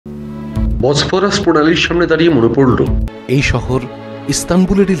Bosphorus প্রণালীর সামনে দাঁড়িয়ে মনে পড়ল, এই শহর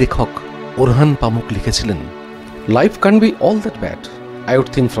ইস্তানবুলেরই লেখক ওরহান পামুক লিখেছিলেন, life can be all that bad, I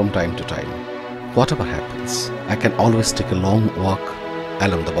would think from time to time, whatever happens, I can always take a long walk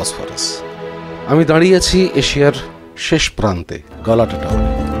along the Bosphorus. আমি দাঁড়িয়ে আছি এশিয়ার শেষ প্রান্তে গালাটা টাওয়ারে।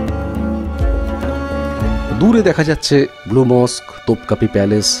 দূরে দেখা যাচ্ছে ব্লু মস্ক, তোপকাপি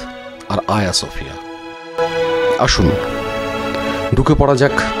প্যালেস আর আয়া সোফিয়া। আসুন ঢুকে পড়া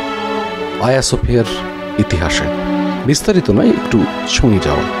যাক আয়া সোফিয়ার ইতিহাসে। বিস্তারিত নয়, একটু ছুঁয়ে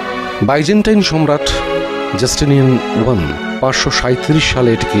যাওয়া। বাইজেন্টাইন সম্রাট জাস্টিনিয়ান 537 সালে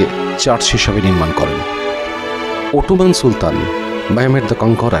এটিকে চার্চ হিসাবে নির্মাণ করেন। ওটোমান সুলতান মেহমেদ দ্য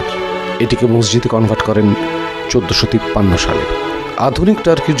কনকরার এটিকে মসজিদে কনভার্ট করেন 1453 সালে। আধুনিক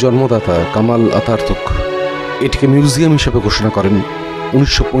টার্কির জন্মদাতা কামাল আতাতুর্ক এটিকে মিউজিয়াম হিসেবে ঘোষণা করেন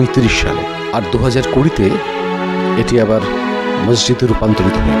 1935 সালে। আর 2020-তে এটি আবার মসজিদে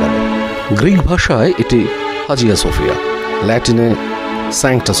রূপান্তরিত হয়ে গেল। গ্রিক ভাষায় এটি হাজিয়া সোফিয়া, ল্যাটিনে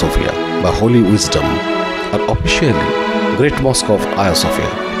স্যাংটা সোফিয়া বা Holi wisdom, R officially great মস্ক of আয়া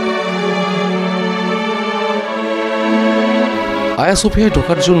সোফিয়া। আয়া সোফিয়ায়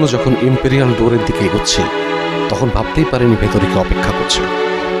ঢোকার জন্য যখন ইম্পেরিয়াল ডোরের দিকে এগোচ্ছে, তখন ভাবতেই পারেনি ভেতরে কি অপেক্ষা করছে।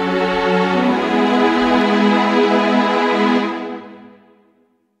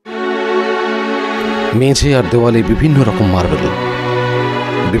 মেঝে আর দেওয়ালে বিভিন্ন রকম মার্বেল,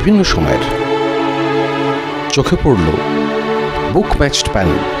 বিভিন্ন সময়ের। চোখে পড়ল বুক ম্যাচড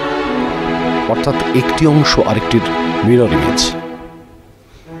প্যানেল, অর্থাৎ একটি অংশ আরেকটির মিরর ইমেজ।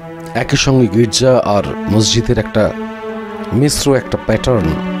 একই সঙ্গে গির্জা আর মসজিদের একটা মিশ্র একটা প্যাটার্ন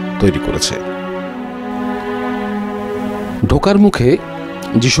তৈরি করেছে। ঢোকার মুখে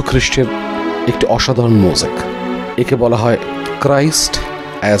যীশু খ্রিস্টের একটি অসাধারণ মোজাইক, একে বলা হয় ক্রাইস্ট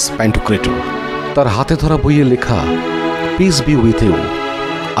অ্যাজ প্যান্টোক্রেটর। তার হাতে ধরা বইয়ে লেখা, peace be with you,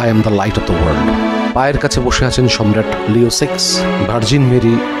 I am the light off the world. পায়ের কাছে বসে আছেন সম্রাট লিও 6, ভার্জিন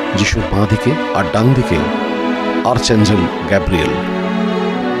মেরি যিশুর বাঁ দিকে, আর ডান দিকে আর্চঅ্যাঞ্জেল গ্যাব্রিয়েল।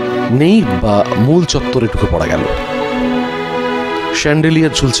 নেই বা মূল চত্বরে ঢুকে পড়া গেল।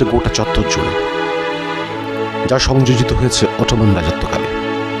 শ্যান্ডেলিয়ার ঝুলছে গোটা চত্বর জুড়ে, যা সংযোজিত হয়েছে অটোমান রাজত্বকালে।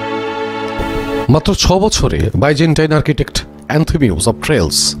 মাত্র 6 বছরে Byzantine architect অ্যান্থোমিউস of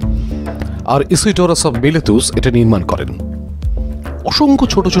trails R ইসিডোরাস of মিলেতুস এটা নির্মাণ করেন। অসংখ্য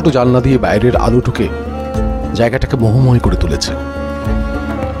ছোট ছোট জানলা দিয়ে বাইরের আলো ঢুকে জায়গাটাকে মোহময় করে তুলেছে।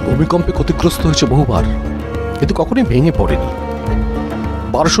 ভূমিকম্পে ক্ষতিগ্রস্ত হয়েছে বহুবার, কিন্তু কখনোই ভেঙে পড়েনি।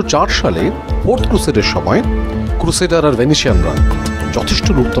 1204 সালে ফোর্থ ক্রুসেডের সময় ক্রুসেডার আর ভেনিসিয়ানরা যথেষ্ট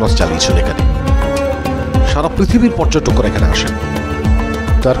লুটতরাজ চালিয়েছিল এখানে। সারা পৃথিবীর পর্যটকরা এখানে আসেন।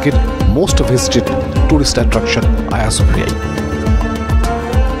 টার্কির মোস্ট ভিজিটেড টুরিস্ট অ্যাট্রাকশন আয়া সোফিয়াই।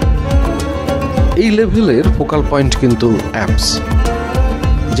 এই লেভেলের ফোকাল পয়েন্ট কিন্তু অ্যাপস,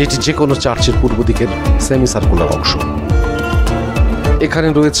 যেটি যে কোনো চার্চের পূর্ব দিকের সেমি সার্কুলার অংশ। এখানে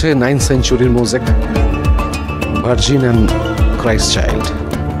রয়েছে 9th সেঞ্চুরির mosaic, virgin and Christ child.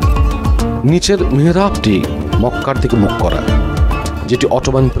 নিচের মেহরাবটি মক্কার দিকে মুখ করা, যেটি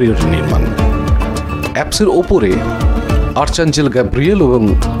অটোমান পিরিয়ডের নির্মাণ। অ্যাপসের ওপরে আর্চঅ্যাঞ্জেল গ্যাব্রিয়েল এবং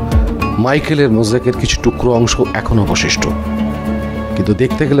মাইকেলের মোজাইকের কিছু টুকরো অংশ এখন অবশিষ্ট, কিন্তু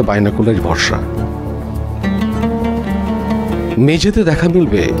দেখতে গেলে বাইনাকুলার ভরসা। মেঝেতে দেখা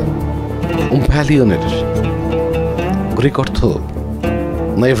মিলবে ওম্ফ্যালিয়নের, গ্রিক অর্থ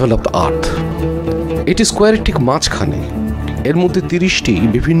নেভেল অফ দ্য আর্থ। এটি স্কোয়ারের ঠিক মাঝখানে। এর মধ্যে 30টি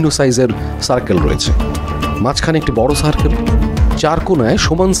বিভিন্ন সাইজের সার্কেল রয়েছে। মাঝখানে একটি বড় সার্কেল, 4 কোণায়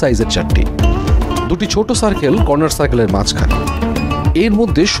সমান সাইজের 4টি, 2টি ছোট সার্কেল কর্নার সার্কেলের মাঝখানে। এর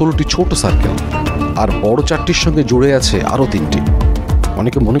মধ্যে 16টি ছোট সার্কেল, আর বড় 4টির সঙ্গে জুড়ে আছে আরও 3টি।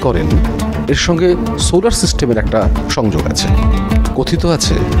 অনেকে মনে করেন এর সঙ্গে সোলার সিস্টেমের একটা সংযোগ আছে। কথিত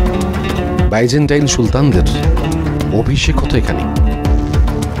আছে বাইজেন্টাইন সুলতানদের অভিষেক হতো এখানে।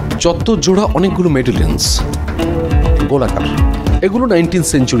 চত্বর জোড়া অনেকগুলো মেডেলিয়ান্স, গোলাকার। এগুলো 19th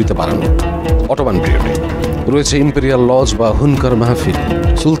সেঞ্চুরিতে বানানো। অটোমান পিরিয়ডে রয়েছে ইম্পেরিয়াল লজ বা হুনকার মাহফিল।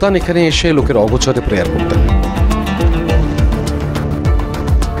 সুলতান এখানে এসে লোকের অগোচরে প্রেয়ার করতেন।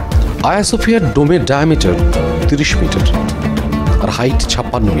 আয়া সোফিয়ার ডোমের ডায়ামিটার 30 মিটার আর হাইট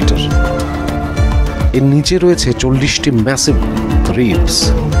 56 মিটার। এর নিচে রয়েছে 40টি ম্যাসিভ রিবস,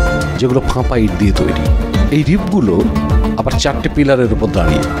 যেগুলো ফাঁপা ইট দিয়ে তৈরি। এই রিবগুলো আবার 4টে পিলারের উপর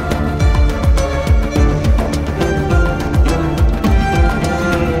দাঁড়িয়ে।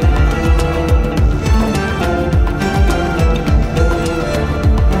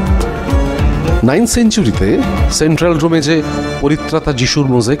 নাইন্থ সেঞ্চুরিতে সেন্ট্রাল রোমে যে পরিত্রাতা যিশুর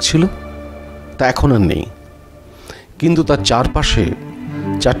মোজাইক ছিল, তা এখন আর নেই। কিন্তু তার চারপাশে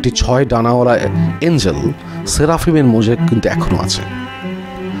 4টি 6 ডানাওয়ালা এঞ্জেল সেরাফিমের মোজাইক কিন্তু এখনো আছে।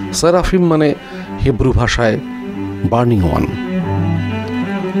 সেরাফিম মানে হিব্রু ভাষায় বার্নিং ওয়ান।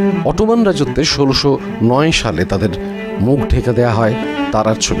 অটোমান রাজত্বে 1609 সালে তাদের মুখ ঢেকে দেয়া হয়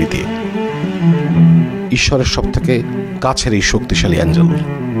তারার ছবি দিয়ে। ঈশ্বরের সব থেকে কাছের এই শক্তিশালী অ্যাঞ্জেল।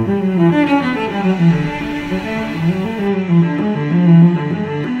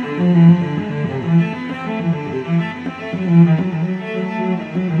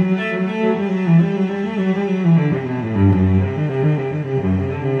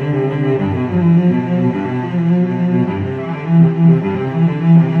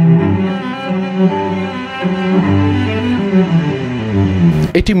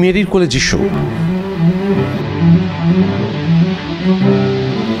 এটি মেরির কোলে যিশু।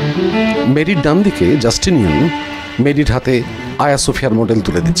 মেরির ডান দিকে জাস্টিনিয়ান মেরির হাতে আয়া সোফিয়ার মডেল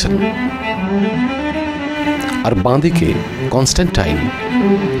তুলে দিচ্ছেন, আর বাঁ দিকে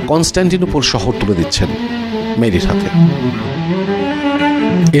কনস্ট্যান্টিনোপল শহর তুলে দিচ্ছেন মেরির হাতে।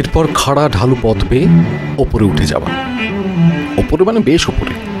 এরপর খাড়া ঢালু পথ বেয়ে ওপরে উঠে যাওয়া, ওপরে মানে বেশ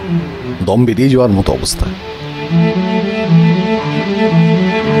ওপরে, দম বেরিয়ে যাওয়ার মতো অবস্থা।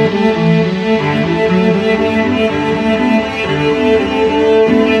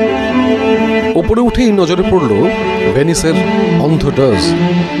 ওপরে উঠেই নজরে পড়ল ভেনিসের অন্ধ ডাজ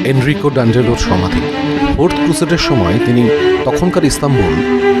এনরিকো ডাঞ্জেলোর সমাধি। ফোর্থ ক্রুসেডের সময় তিনি তখনকার ইস্তাম্বুল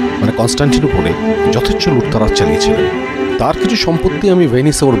মানে কনস্ট্যান্টিনোপলে যথেচ্ছ লুটতরাজ চালিয়েছিলেন। তার কিছু সম্পত্তি আমি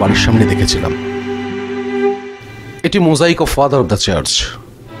ভেনিসে ওর বাড়ির সামনে দেখেছিলাম। এটি mosaic of father of the church.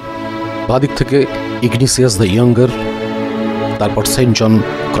 বাদিক থেকে ইগনিসিয়াস দ্য ইয়াঙ্গার, তারপর সেন্ট জন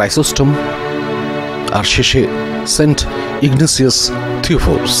ক্রাইসোস্টম, আর শেষে সেন্ট ইগনিসিয়াস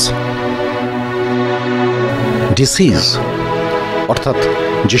থিওফোরস। ডিসিজ অর্থাৎ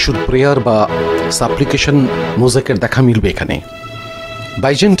যিশুর প্রেয়ার বা সাপ্লিকেশন মোজাইকের দেখা মিলবে এখানে।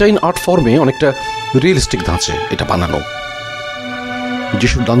 বাইজেন্টাইন আর্ট ফর্মে অনেকটা রিয়েলিস্টিক ধাঁচে এটা বানানো।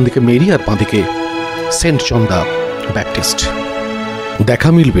 যিশুর ডান দিকে মেরি আর বাঁ দিকে সেন্ট জন দ্য ব্যাপটিস্ট। দেখা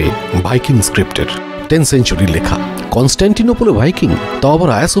মিলবে ভাইকিং স্ক্রিপ্টের, 10th সেঞ্চুরির লেখা। কনস্ট্যান্টিনোপলে ভাইকিং, তাও আবার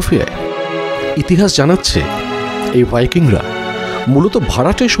আয়া সোফিয়ায়। ইতিহাস জানাচ্ছে এই ভাইকিংরা মূলত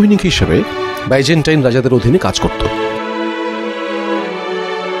ভাড়াটে সৈনিক হিসেবে বাইজেন্টাইন রাজাদের অধীনে কাজ করত।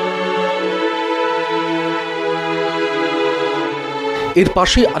 এর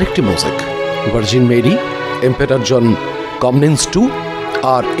পাশে আরেকটি মোজাইক, ভার্জিন মেরি, এম্পারার জন কমনেন্স II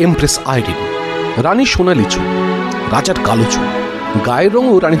আর এমপ্রেস আইরিন। রানী সোনালি চুল, রাজার কালো চুল, গায়ের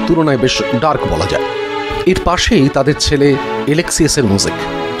রঙও রানীর তুলনায় বেশ ডার্ক বলা যায়। এর পাশেই তাদের ছেলে এলেক্সিয়াসের মোজাইক,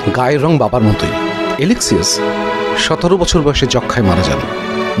 গায়ের রং বাবার মতোই। এলেক্সিয়াস 17 বছর বয়সে যক্ষায় মারা যান,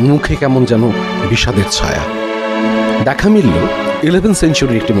 মুখে কেমন যেন বিষাদের ছায়া। দেখা মিলল 11th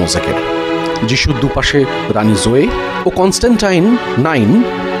সেঞ্চুরির একটি মোজাইকের। যিশুর দুপাশে রানী জোয়ে ও কনস্ট্যান্টাইন 9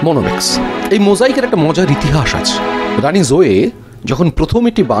 মনোবেক্স। এই মোজাইকের একটা মজার ইতিহাস আছে। রানী জোয়ে যখন প্রথম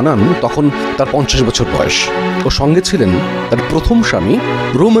এটি বানান তখন তার 50 বছর বয়স, ও সঙ্গে ছিলেন তার প্রথম স্বামী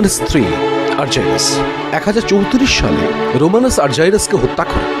রোমানাস III আর্জাইরাস। 1034 সালে রোমানাস আর্জাইরাসকে হত্যা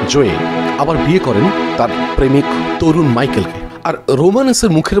করে জোয়ে আবার বিয়ে করেন তার প্রেমিক তরুণ মাইকেলকে, আর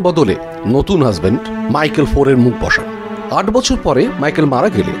রোমানাসের মুখের বদলে নতুন হাজবেন্ড মাইকেল IV এর মুখ বসান। 8 বছর পরে মাইকেল মারা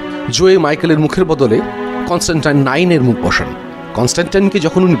গেলে জোয়ে মাইকেলের মুখের বদলে কনস্ট্যান্টাইন 9 এর মুখ বসান। কনস্ট্যান্টাইনকে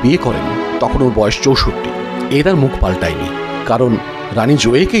যখন উনি বিয়ে করেন তখন ওর বয়স 64। এর আর মুখ পাল্টায়নি, কারণ রানী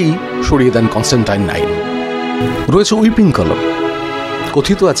জোয়েকেই সরিয়ে দেন কনস্ট্যান্টাইন 9। রয়েছে উইপিং কলম।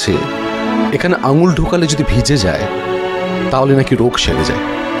 কথিত আছে এখানে আঙুল ঢোকালে যদি ভিজে যায় তাহলে নাকি রোগ সেরে যায়।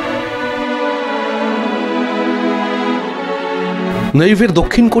 নেইভের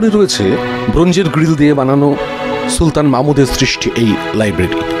দক্ষিণ কোণে রয়েছে ব্রোঞ্জের গ্রিল দিয়ে বানানো সুলতান মাহমুদের সৃষ্টি এই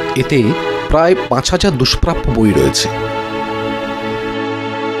লাইব্রেরি। এতে প্রায় 5000 দুষ্প্রাপ্য বই রয়েছে।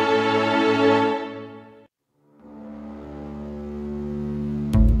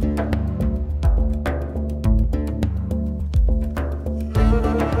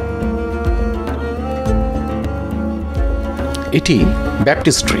 এটি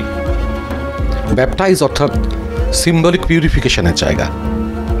ব্যাপটিস্ট্রি। ব্যাপটাইজ অর্থাৎ সিম্বলিক পিউরিফিকেশনের জায়গা।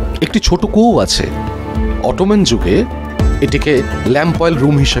 একটি ছোট কুয়ো আছে। অটোমান যুগে এটিকে ল্যাম্প অয়েল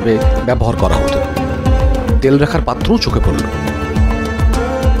রুম হিসেবে ব্যবহার করা হতো। তেল রাখার পাত্রও চোখে পড়ল।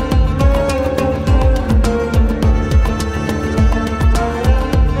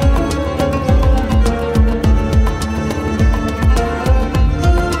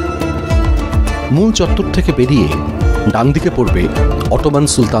 মূল চত্বর থেকে বেরিয়ে ডান দিকে পড়বে অটোমান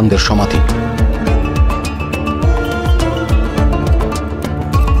সুলতানদের সমাধি।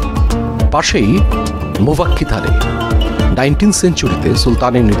 পাশেই মুভাক্কিথারে 19th সেঞ্চুরিতে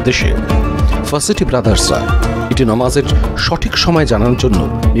সুলতানের নির্দেশে ফাসিটি ব্রাদার্সরা এটি নামাজের সঠিক সময় জানার জন্য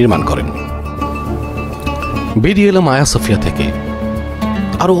নির্মাণ করেন। বেরিয়ে এলাম আয়া সোফিয়া থেকে।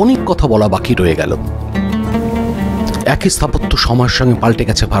 আরো অনেক কথা বলা বাকি রয়ে গেল। একই স্থাপত্য সময়ের সঙ্গে পাল্টে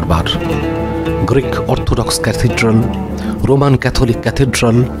গেছে বারবার। Greek orthodox cathedral, Roman Catholic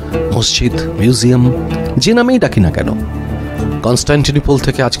cathedral, মসজিদ, মিউজিয়াম, যে নামেই ডাকি না কেন, কনস্টান্টিনোপল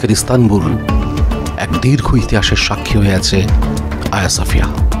থেকে আজকের ইস্তানবুল এক দীর্ঘ ইতিহাসের সাক্ষী হয়ে আছে আয়া সোফিয়া।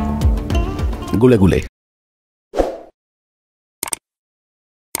 গুলে গুলে